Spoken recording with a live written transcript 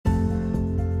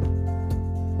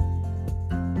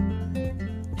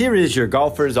Here is your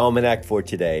Golfer's Almanac for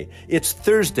today. It's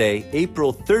Thursday,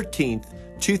 April 13th,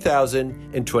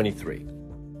 2023.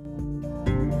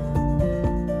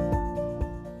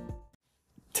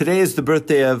 Today is the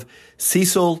birthday of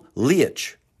Cecil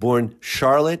Leach, born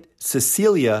Charlotte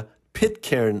Cecilia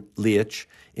Pitcairn Leach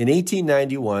in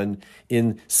 1891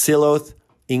 in Silloth,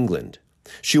 England.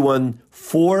 She won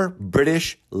 4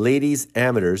 British ladies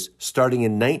amateurs starting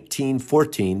in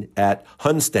 1914 at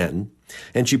Hunstanton,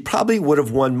 and she probably would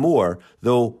have won more,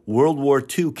 though World War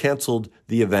II canceled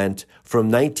the event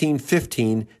from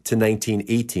 1915 to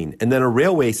 1918, and then a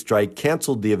railway strike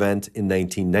canceled the event in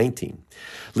 1919.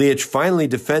 Leach finally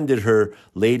defended her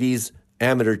ladies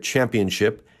amateur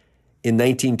championship in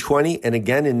 1920 and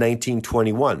again in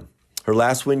 1921. Her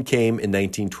last win came in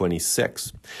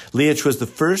 1926. Leach was the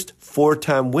first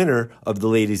 4-time winner of the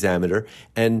ladies amateur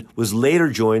and was later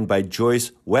joined by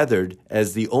Joyce Weatherd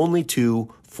as the only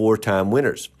 2 4-time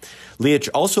winners. Leach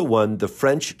also won the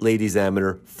French ladies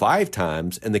amateur 5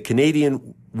 times and the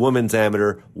Canadian women's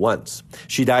amateur once.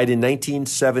 She died in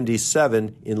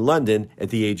 1977 in London at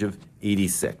the age of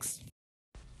 86.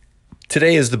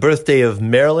 Today is the birthday of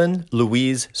Marilyn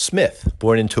Louise Smith,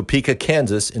 born in Topeka,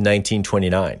 Kansas in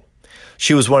 1929.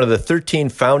 She was one of the 13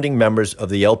 founding members of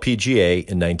the LPGA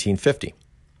in 1950.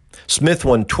 Smith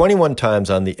won 21 times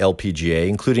on the LPGA,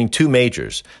 including 2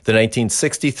 majors, the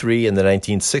 1963 and the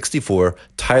 1964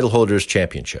 Title Holders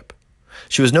Championship.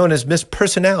 She was known as Miss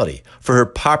Personality for her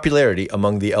popularity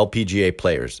among the LPGA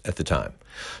players at the time.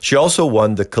 She also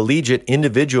won the Collegiate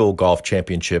Individual Golf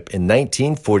Championship in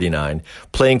 1949,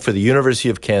 playing for the University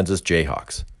of Kansas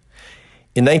Jayhawks.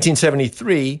 In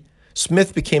 1973,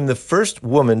 Smith became the first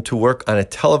woman to work on a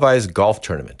televised golf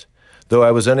tournament, though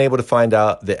I was unable to find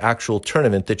out the actual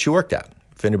tournament that she worked at.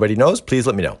 If anybody knows, please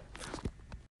let me know.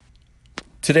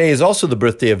 Today is also the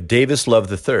birthday of Davis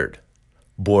Love III,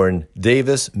 born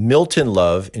Davis Milton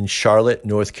Love in Charlotte,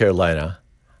 North Carolina,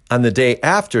 on the day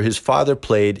after his father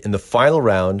played in the final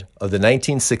round of the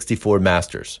 1964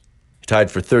 Masters. He tied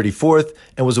for 34th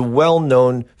and was a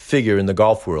well-known figure in the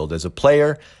golf world as a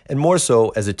player and more so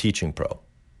as a teaching pro.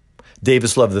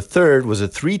 Davis Love III was a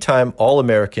 3-time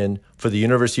All-American for the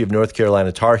University of North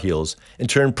Carolina Tar Heels and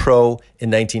turned pro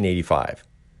in 1985.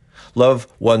 Love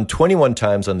won 21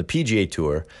 times on the PGA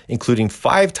Tour, including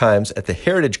 5 times at the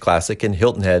Heritage Classic in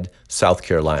Hilton Head, South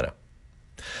Carolina.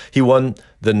 He won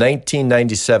the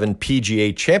 1997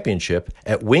 PGA Championship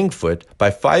at Winged Foot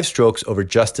by 5 strokes over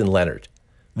Justin Leonard.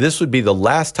 This would be the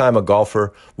last time a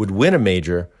golfer would win a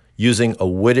major using a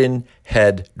wooden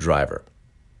head driver.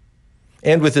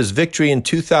 And with his victory in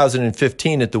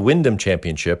 2015 at the Wyndham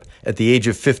Championship at the age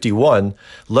of 51,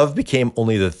 Love became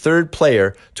only the 3rd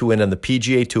player to win on the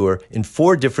PGA Tour in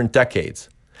 4 different decades.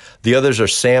 The others are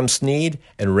Sam Snead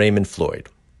and Raymond Floyd.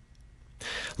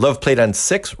 Love played on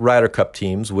 6 Ryder Cup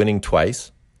teams, winning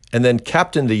twice, and then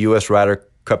captained the U.S. Ryder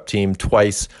Cup team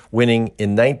twice, winning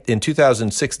in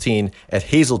 2016 at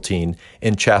Hazeltine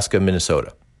in Chaska,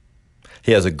 Minnesota.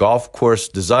 He has a golf course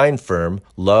design firm,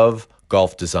 Love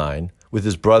Golf Design, with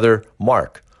his brother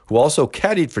Mark, who also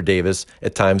caddied for Davis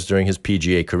at times during his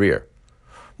PGA career.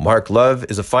 Mark Love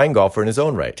is a fine golfer in his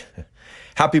own right.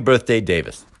 Happy birthday,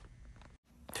 Davis.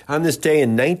 On this day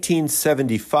in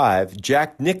 1975,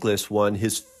 Jack Nicklaus won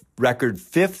his record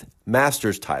 5th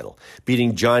Masters title,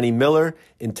 beating Johnny Miller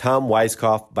and Tom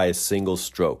Weiskopf by a single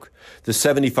stroke. The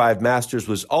 75 Masters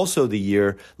was also the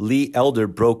year Lee Elder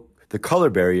broke the color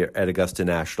barrier at Augusta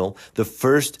National, the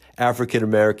first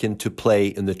African-American to play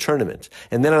in the tournament.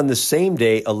 And then on the same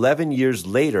day, 11 years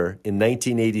later, in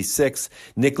 1986,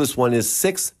 Nicklaus won his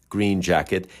 6th green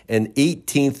jacket and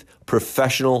 18th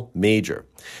professional major.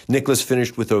 Nicklaus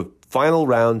finished with a final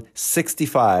round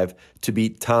 65 to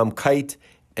beat Tom Kite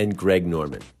and Greg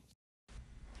Norman.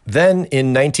 Then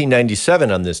in 1997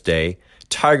 on this day,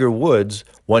 Tiger Woods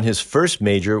won his first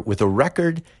major with a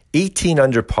record 18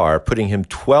 under par, putting him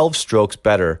 12 strokes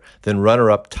better than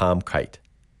runner-up Tom Kite.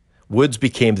 Woods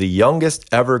became the youngest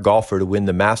ever golfer to win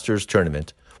the Masters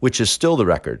tournament, which is still the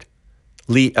record.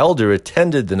 Lee Elder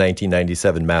attended the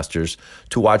 1997 Masters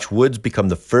to watch Woods become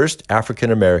the first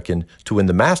African-American to win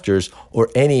the Masters or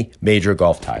any major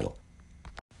golf title.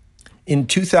 In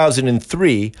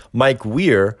 2003, Mike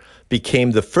Weir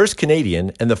became the first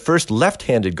Canadian and the first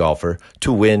left-handed golfer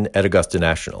to win at Augusta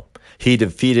National. He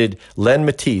defeated Len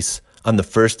Matisse on the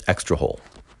first extra hole.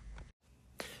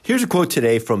 Here's a quote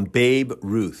today from Babe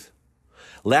Ruth.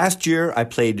 Last year, I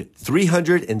played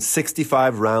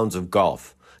 365 rounds of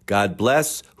golf. God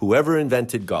bless whoever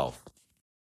invented golf.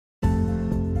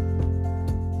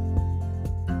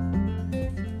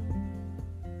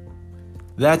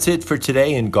 That's it for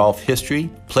today in golf history.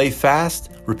 Play fast,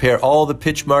 repair all the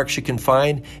pitch marks you can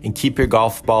find, and keep your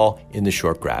golf ball in the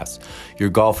short grass.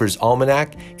 Your Golfer's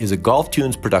Almanac is a Golf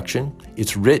Tunes production.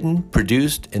 It's written,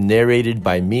 produced, and narrated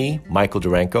by me, Michael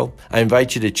Duranko. I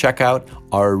invite you to check out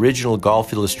our original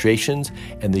golf illustrations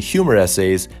and the humor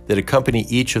essays that accompany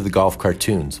each of the golf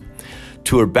cartoons.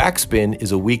 Tour Backspin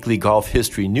is a weekly golf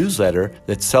history newsletter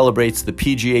that celebrates the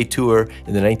PGA Tour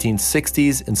in the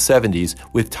 1960s and 70s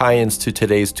with tie-ins to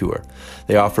today's tour.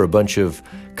 They offer a bunch of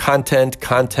content,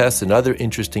 contests, and other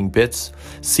interesting bits.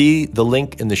 See the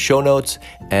link in the show notes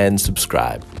and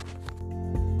subscribe.